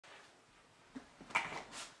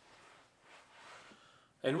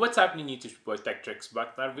And what's happening YouTube boy Tech Tricks,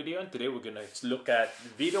 back to our video, and today we're gonna look at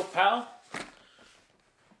Vitopal,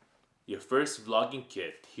 your first vlogging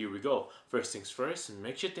kit. Here we go. First things first,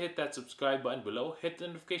 make sure to hit that subscribe button below, hit the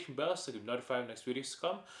notification bell so you get notified when next videos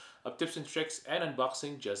come of tips and tricks and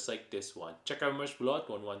unboxing just like this one. Check out merch below at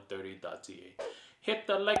 1130.ca. Hit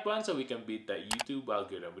the like button so we can beat that YouTube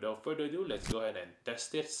algorithm. Without further ado, let's go ahead and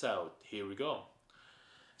test this out. Here we go.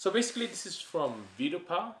 So basically this is from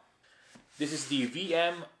Vitopal. This is the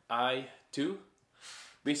VM-i2.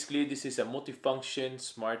 Basically, this is a multifunction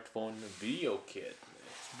smartphone video kit.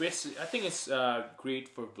 I think it's great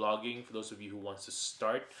for vlogging for those of you who wants to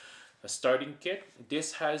start a starting kit.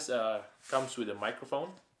 This has comes with a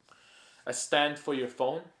microphone, a stand for your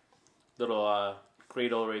phone, little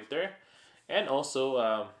cradle right there, and also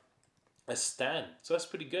a stand. So that's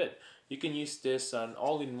pretty good. You can use this on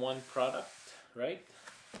all-in-one product, right?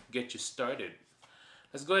 Get you started.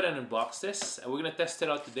 Let's go ahead and unbox this, and we're gonna test it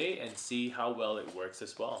out today and see how well it works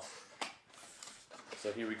as well.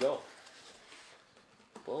 So here we go.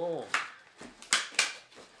 Boom.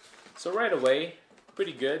 So right away,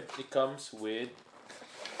 pretty good. It comes with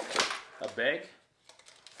a bag.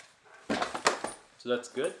 So that's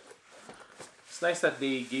good. It's nice that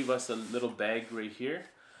they gave us a little bag right here.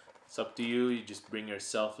 It's up to you. You just bring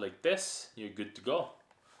yourself like this. You're good to go.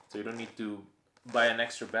 So you don't need to buy an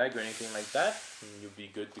extra bag or anything like that, and you'll be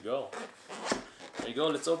good to go. There you go.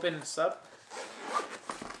 Let's open this up.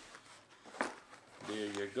 There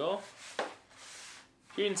you go.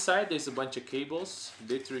 Here inside there's a bunch of cables,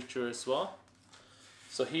 literature as well.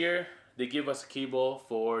 So here they give us a cable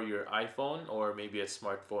for your iPhone or maybe a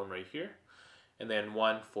smartphone right here, and then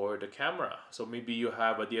one for the camera. So maybe you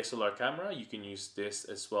have a DSLR camera, you can use this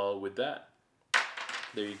as well with that.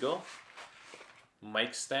 There you go.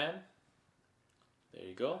 Mic stand. There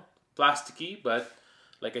you go. Plasticky, but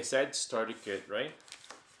like I said, starter kit, right?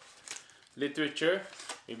 Literature.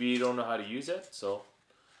 Maybe you don't know how to use it, so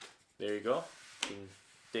there you go. You can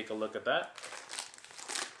take a look at that.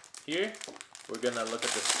 Here, we're gonna look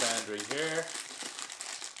at the stand right here.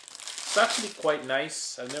 It's actually quite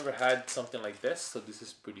nice. I've never had something like this, so this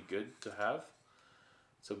is pretty good to have.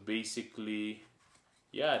 So basically,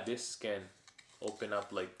 yeah, this can open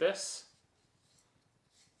up like this.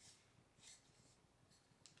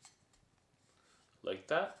 Like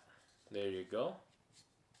that. There you go.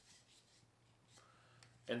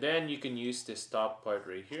 And then you can use this top part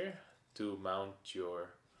right here to mount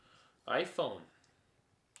your iPhone.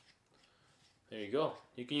 There you go.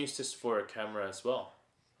 You can use this for a camera as well.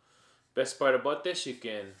 Best part about this, you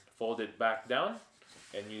can fold it back down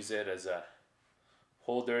and use it as a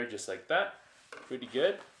holder just like that. Pretty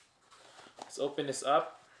good. Let's open this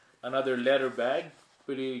up. Another leather bag.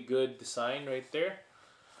 Pretty good design right there.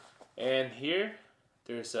 And here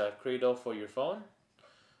there's a cradle for your phone.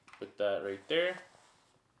 Put that right there.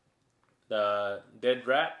 The dead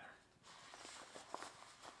rat.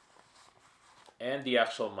 And the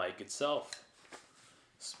actual mic itself.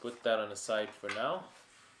 Let's put that on the side for now.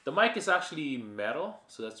 The mic is actually metal,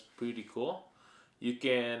 so that's pretty cool. You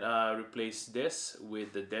can replace this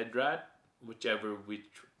with the dead rat, whichever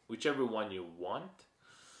one you want.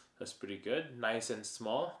 That's pretty good. Nice and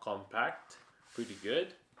small, compact, pretty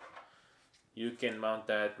good. You can mount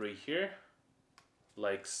that right here,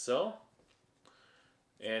 like so,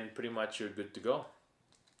 and pretty much you're good to go.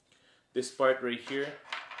 This part right here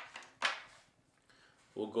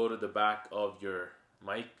will go to the back of your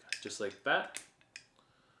mic, just like that.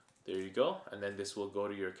 There you go. And then this will go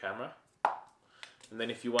to your camera. And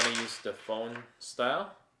then if you want to use the phone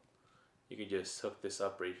style, you can just hook this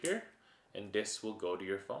up right here, and this will go to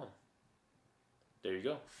your phone. There you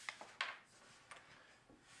go.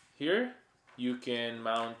 Here, you can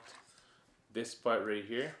mount this part right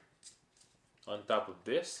here on top of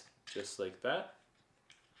this, just like that.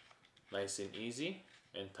 Nice and easy,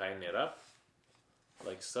 and tighten it up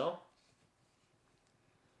like so.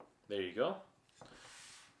 There you go.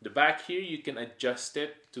 The back here, you can adjust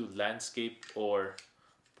it to landscape or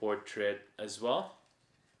portrait as well.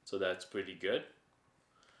 So that's pretty good.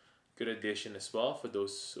 Good addition as well for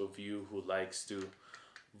those of you who likes to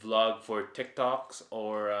vlog for TikToks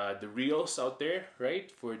or the reels out there, right?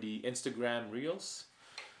 For the Instagram reels.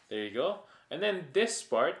 There you go. And then this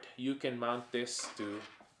part, you can mount this to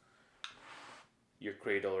your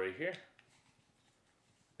cradle right here.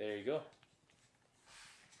 There you go.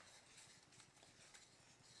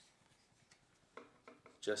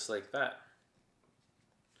 Just like that.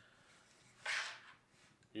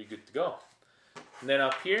 You're good to go. And then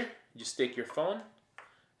up here, just take your phone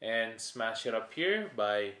and smash it up here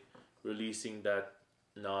by releasing that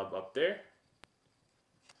knob up there.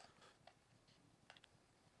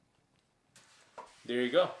 There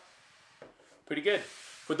you go. Pretty good.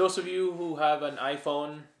 For those of you who have an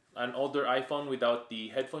iPhone, an older iPhone without the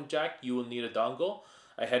headphone jack, you will need a dongle,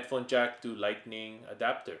 a headphone jack to lightning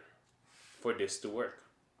adapter for this to work.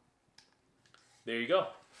 There you go.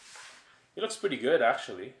 It looks pretty good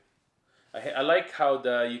actually. I like how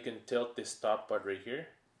you can tilt this top part right here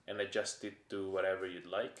and adjust it to whatever you'd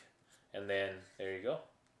like. And then there you go.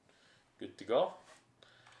 Good to go.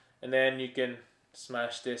 And then you can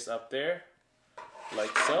smash this up there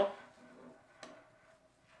like so.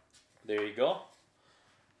 There you go.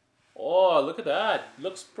 Oh, look at that.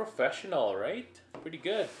 Looks professional, right? Pretty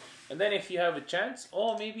good. And then if you have a chance,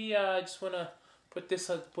 oh, maybe I just want to put this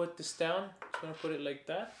down. Just want to put it like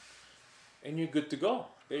that. And you're good to go.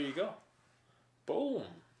 There you go. Boom.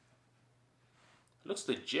 Looks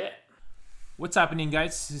legit. What's happening,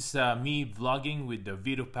 guys? This is me vlogging with the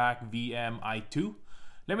Vitopal VM-i2.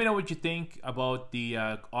 Let me know what you think about the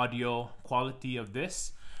audio quality of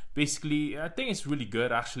this. Basically, I think it's really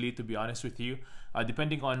good actually, to be honest with you.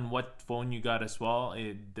 Depending on what phone you got as well,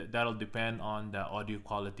 that'll depend on the audio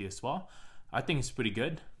quality as well. I think it's pretty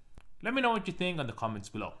good. Let me know what you think on the comments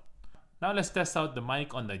below. Now let's test out the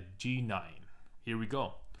mic on the G9. Here we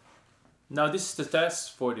go. Now this is the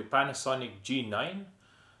test for the Panasonic G9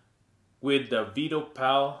 with the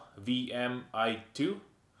Vitopal VM-i2.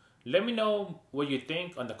 Let me know what you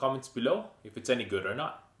think on the comments below, if it's any good or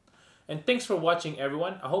not. And thanks for watching,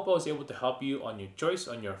 everyone. I hope I was able to help you on your choice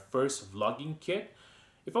on your first vlogging kit.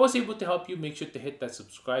 If I was able to help you, make sure to hit that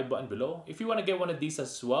subscribe button below. If you want to get one of these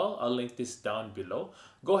as well, I'll link this down below.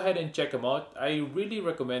 Go ahead and check them out. I really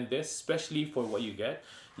recommend this, especially for what you get.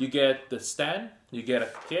 You get the stand, you get a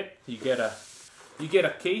kit, you get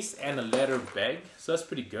a case and a leather bag. So that's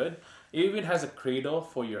pretty good. It even has a cradle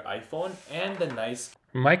for your iPhone and a nice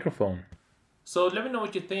microphone. So let me know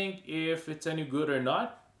what you think, if it's any good or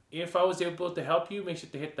not. If I was able to help you, make sure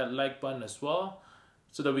to hit that like button as well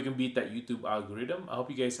so that we can beat that YouTube algorithm. I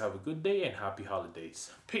hope you guys have a good day and happy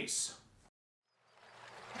holidays. Peace.